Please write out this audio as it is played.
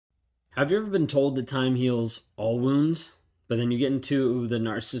Have you ever been told that time heals all wounds, but then you get into the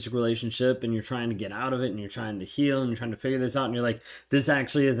narcissistic relationship and you're trying to get out of it and you're trying to heal and you're trying to figure this out and you're like, this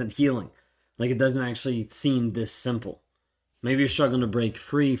actually isn't healing. Like it doesn't actually seem this simple. Maybe you're struggling to break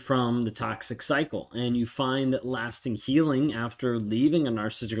free from the toxic cycle and you find that lasting healing after leaving a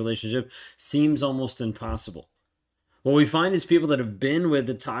narcissistic relationship seems almost impossible. What we find is people that have been with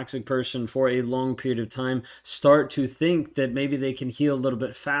a toxic person for a long period of time start to think that maybe they can heal a little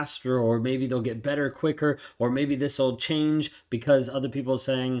bit faster, or maybe they'll get better quicker, or maybe this will change because other people are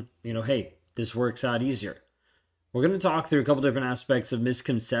saying, hey, this works out easier. We're going to talk through a couple different aspects of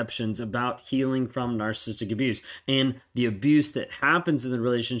misconceptions about healing from narcissistic abuse and the abuse that happens in the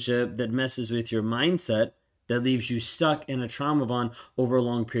relationship that messes with your mindset that leaves you stuck in a trauma bond over a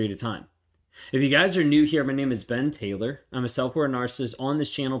long period of time. If you guys are new here, my name is Ben Taylor. I'm a self-aware narcissist on this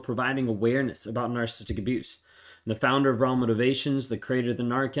channel providing awareness about narcissistic abuse. I'm the founder of Raw Motivations, the creator of the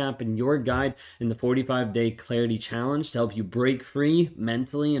NARC app, and your guide in the 45-day clarity challenge to help you break free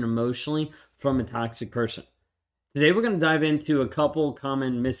mentally and emotionally from a toxic person. Today we're going to dive into a couple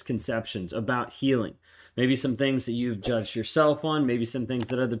common misconceptions about healing. Maybe some things that you've judged yourself on, maybe some things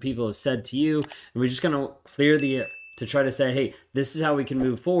that other people have said to you, and we're just going to clear the air to try to say, hey, this is how we can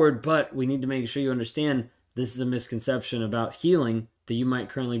move forward, but we need to make sure you understand this is a misconception about healing that you might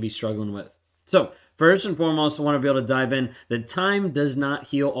currently be struggling with. So, first and foremost, I want to be able to dive in that time does not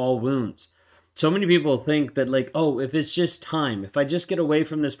heal all wounds. So many people think that if it's just time, if I just get away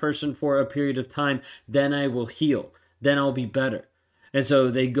from this person for a period of time, then I will heal, then I'll be better. And so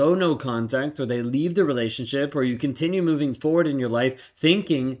they go no contact, or they leave the relationship, or you continue moving forward in your life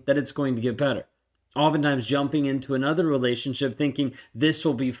thinking that it's going to get better. Oftentimes jumping into another relationship thinking this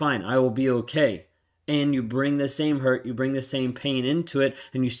will be fine, I will be okay. And you bring the same hurt, you bring the same pain into it,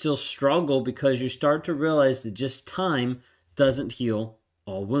 and you still struggle because you start to realize that just time doesn't heal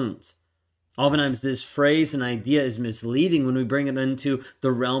all wounds. Oftentimes this phrase and idea is misleading when we bring it into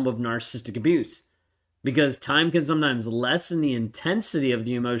the realm of narcissistic abuse. Because time can sometimes lessen the intensity of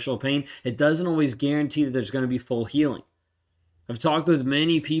the emotional pain, it doesn't always guarantee that there's going to be full healing. I've talked with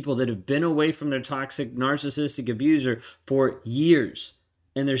many people that have been away from their toxic narcissistic abuser for years,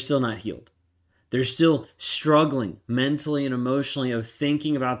 and they're still not healed. They're still struggling mentally and emotionally of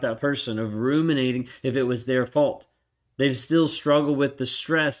thinking about that person, of ruminating if it was their fault. They've still struggled with the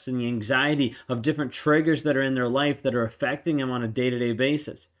stress and the anxiety of different triggers that are in their life that are affecting them on a day-to-day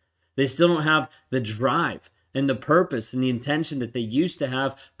basis. They still don't have the drive and the purpose and the intention that they used to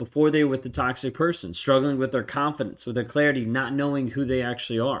have before they were with the toxic person, struggling with their confidence, with their clarity, not knowing who they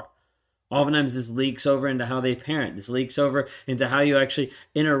actually are. Oftentimes this leaks over into how they parent. This leaks over into how you actually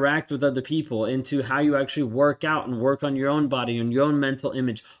interact with other people, into how you actually work out and work on your own body and your own mental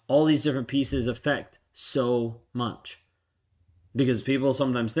image. All these different pieces affect so much. Because people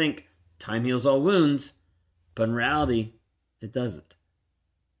sometimes think time heals all wounds, but in reality, it doesn't.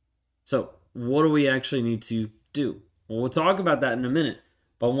 So, what do we actually need to do? Well, we'll talk about that in a minute.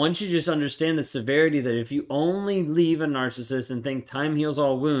 But once you just understand the severity that if you only leave a narcissist and think time heals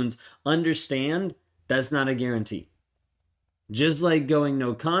all wounds, understand that's not a guarantee. Just like going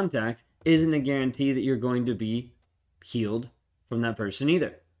no contact isn't a guarantee that you're going to be healed from that person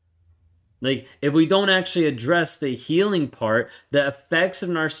either. Like, if we don't actually address the healing part, the effects of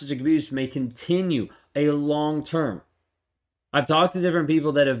narcissistic abuse may continue a long term. I've talked to different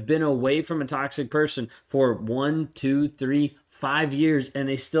people that have been away from a toxic person for 1, 2, 3, 5 years, and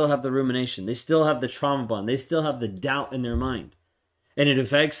they still have the rumination. They still have the trauma bond. They still have the doubt in their mind. And it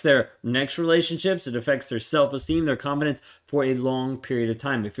affects their next relationships. It affects their self-esteem, their confidence for a long period of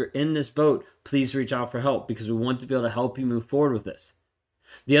time. If you're in this boat, please reach out for help because we want to be able to help you move forward with this.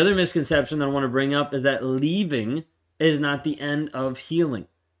 The other misconception that I want to bring up is that leaving is not the end of healing.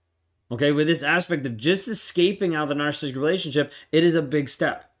 Okay, with this aspect of just escaping out of the narcissistic relationship, it is a big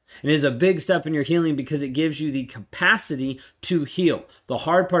step. It is a big step in your healing because it gives you the capacity to heal. The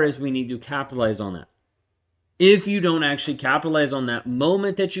hard part is we need to capitalize on that. If you don't actually capitalize on that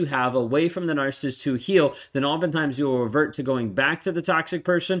moment that you have away from the narcissist to heal, then oftentimes you will revert to going back to the toxic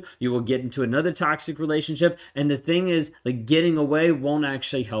person. You will get into another toxic relationship. And the thing is, getting away won't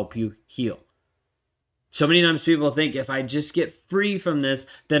actually help you heal. So many times people think if I just get free from this,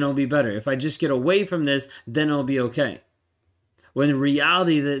 then it'll be better. If I just get away from this, then it'll be okay. When in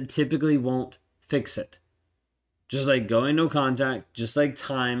reality, that typically won't fix it. Just like going no contact, just like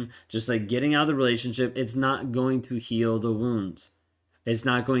time, just like getting out of the relationship, it's not going to heal the wounds. It's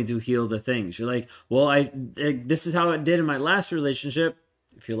not going to heal the things. You're like, well, this is how it did in my last relationship.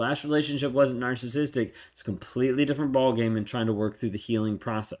 If your last relationship wasn't narcissistic, it's a completely different ballgame in trying to work through the healing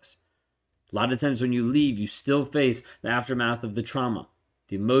process. A lot of times when you leave, you still face the aftermath of the trauma,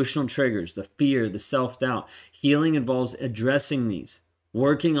 the emotional triggers, the fear, the self-doubt. Healing involves addressing these,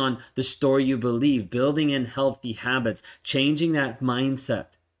 working on the story you believe, building in healthy habits, changing that mindset.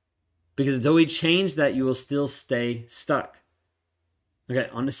 Because until we change that, you will still stay stuck. Okay,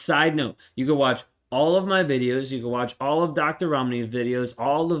 on a side note, you can watch all of my videos. You can watch all of Dr. Romney's videos,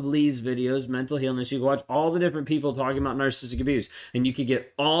 all of Lee's videos, mental illness. You can watch all the different people talking about narcissistic abuse. And you can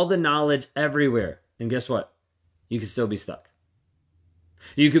get all the knowledge everywhere. And guess what? You can still be stuck.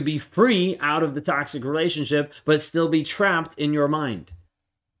 You could be free out of the toxic relationship, but still be trapped in your mind.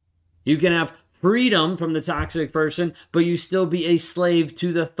 You can have freedom from the toxic person, but you still be a slave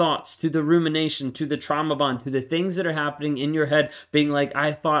to the thoughts, to the rumination, to the trauma bond, to the things that are happening in your head, being like,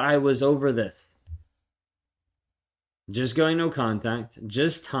 I thought I was over this. Just going no contact,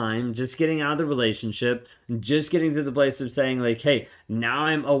 just time, just getting out of the relationship, just getting to the place of saying like, hey, now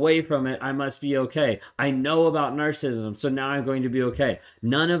I'm away from it, I must be okay. I know about narcissism, so now I'm going to be okay.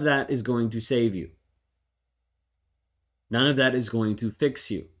 None of that is going to save you. None of that is going to fix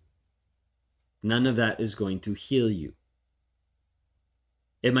you. None of that is going to heal you.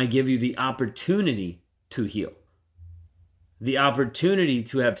 It might give you the opportunity to heal, the opportunity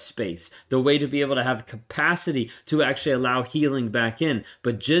to have space, the way to be able to have capacity to actually allow healing back in.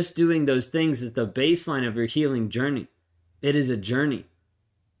 But just doing those things is the baseline of your healing journey. It is a journey.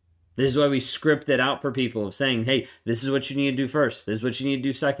 This is why we script it out for people of saying, hey, this is what you need to do first. This is what you need to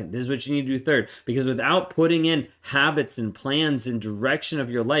do second. This is what you need to do third. Because without putting in habits and plans and direction of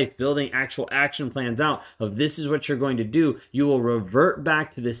your life, building actual action plans out of this is what you're going to do, you will revert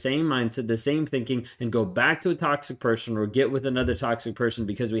back to the same mindset, the same thinking, and go back to a toxic person or get with another toxic person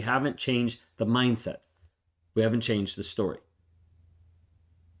because we haven't changed the mindset. We haven't changed the story.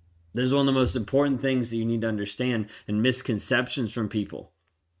 This is one of the most important things that you need to understand and misconceptions from people.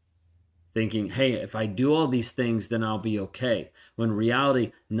 Thinking, hey, if I do all these things, then I'll be okay. When in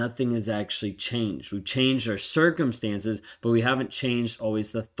reality, nothing has actually changed. We've changed our circumstances, but we haven't changed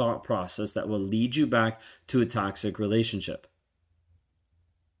always the thought process that will lead you back to a toxic relationship.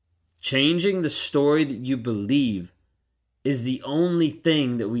 Changing the story that you believe is the only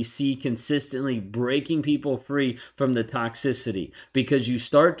thing that we see consistently breaking people free from the toxicity, because you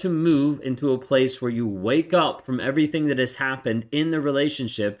start to move into a place where you wake up from everything that has happened in the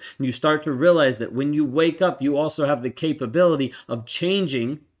relationship, and you start to realize that when you wake up, you also have the capability of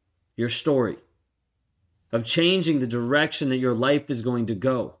changing your story, of changing the direction that your life is going to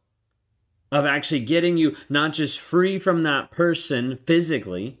go, of actually getting you not just free from that person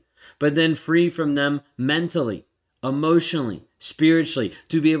physically, but then free from them mentally, emotionally, spiritually,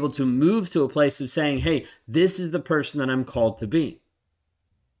 to be able to move to a place of saying, hey, this is the person that I'm called to be.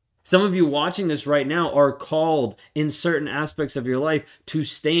 Some of you watching this right now are called in certain aspects of your life to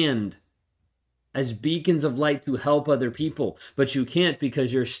stand as beacons of light to help other people, but you can't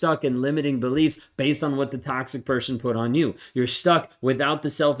because you're stuck in limiting beliefs based on what the toxic person put on you. You're stuck without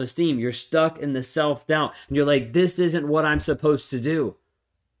the self-esteem. You're stuck in the self-doubt, and you're like, this isn't what I'm supposed to do,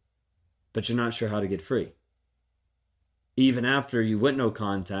 but you're not sure how to get free. Even after you went no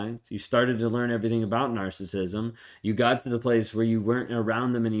contact, you started to learn everything about narcissism, you got to the place where you weren't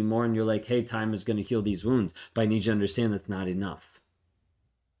around them anymore, and you're like, hey, time is going to heal these wounds, but I need you to understand that's not enough.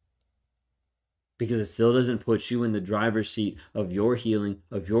 Because it still doesn't put you in the driver's seat of your healing,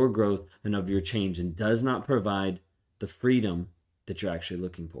 of your growth, and of your change, and does not provide the freedom that you're actually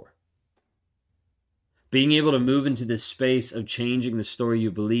looking for. Being able to move into this space of changing the story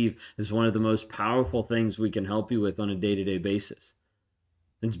you believe is one of the most powerful things we can help you with on a day-to-day basis.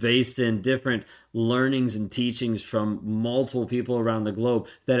 It's based in different learnings and teachings from multiple people around the globe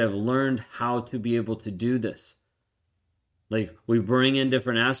that have learned how to be able to do this. Like, we bring in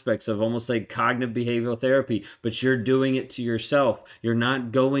different aspects of almost like cognitive behavioral therapy, but you're doing it to yourself. You're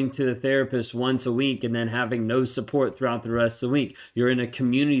not going to the therapist once a week and then having no support throughout the rest of the week. You're in a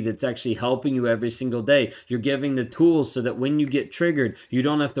community that's actually helping you every single day. You're giving the tools so that when you get triggered, you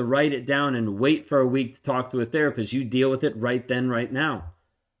don't have to write it down and wait for a week to talk to a therapist. You deal with it right then, right now.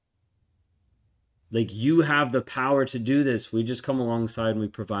 Like, you have the power to do this. We just come alongside and we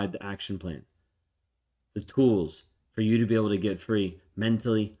provide the action plan, the tools, for you to be able to get free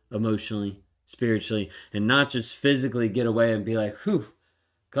mentally, emotionally, spiritually, and not just physically get away and be like, whew,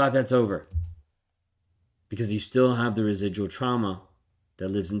 God, that's over. Because you still have the residual trauma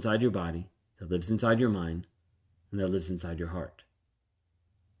that lives inside your body, that lives inside your mind, and that lives inside your heart.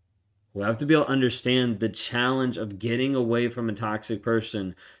 We have to be able to understand the challenge of getting away from a toxic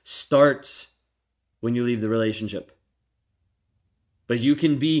person starts when you leave the relationship. But you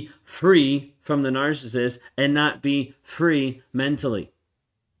can be free from the narcissist and not be free mentally.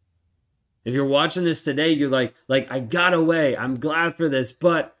 If you're watching this today, you're like I got away. I'm glad for this,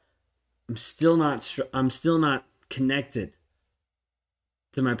 but I'm still not connected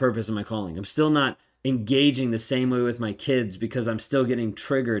to my purpose and my calling. I'm still not engaging the same way with my kids because I'm still getting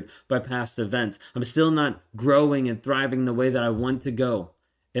triggered by past events. I'm still not growing and thriving the way that I want to go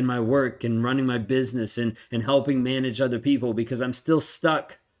in my work and running my business and helping manage other people because I'm still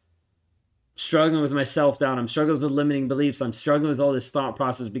stuck, struggling with my self-doubt. I'm struggling with the limiting beliefs. I'm struggling with all this thought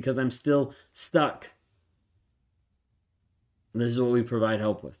process because I'm still stuck. And this is what we provide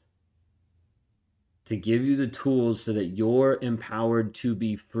help with. To give you the tools so that you're empowered to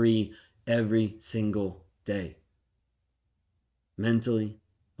be free every single day. Mentally,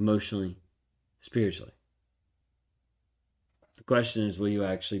 emotionally, spiritually. The question is, will you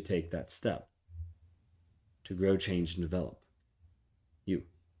actually take that step to grow, change, and develop? You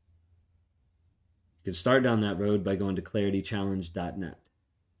can start down that road by going to claritychallenge.net.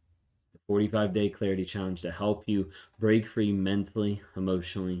 45-day clarity challenge to help you break free mentally,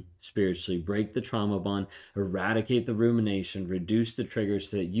 emotionally, spiritually, break the trauma bond, eradicate the rumination, reduce the triggers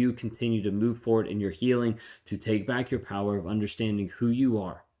so that you continue to move forward in your healing, to take back your power of understanding who you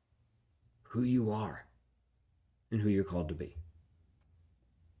are, and who you're called to be.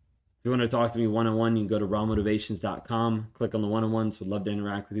 If you want to talk to me one-on-one, you can go to rawmotivations.com, click on the one-on-ones. Would love to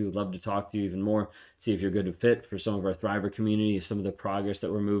interact with you. Would love to talk to you even more, see if you're a good fit for some of our Thriver community, some of the progress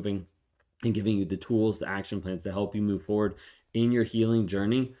that we're moving, and giving you the tools, the action plans to help you move forward in your healing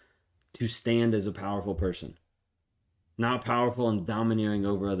journey to stand as a powerful person. Not powerful and domineering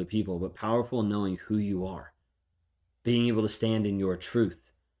over other people, but powerful in knowing who you are. Being able to stand in your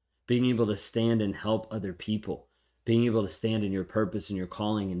truth. Being able to stand and help other people. Being able to stand in your purpose and your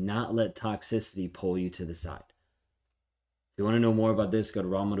calling and not let toxicity pull you to the side. If you want to know more about this, go to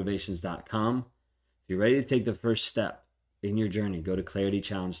rawmotivations.com. If you're ready to take the first step in your journey, go to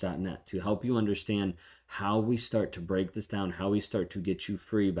claritychallenge.net to help you understand how we start to break this down, how we start to get you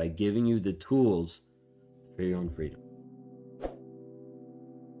free by giving you the tools for your own freedom.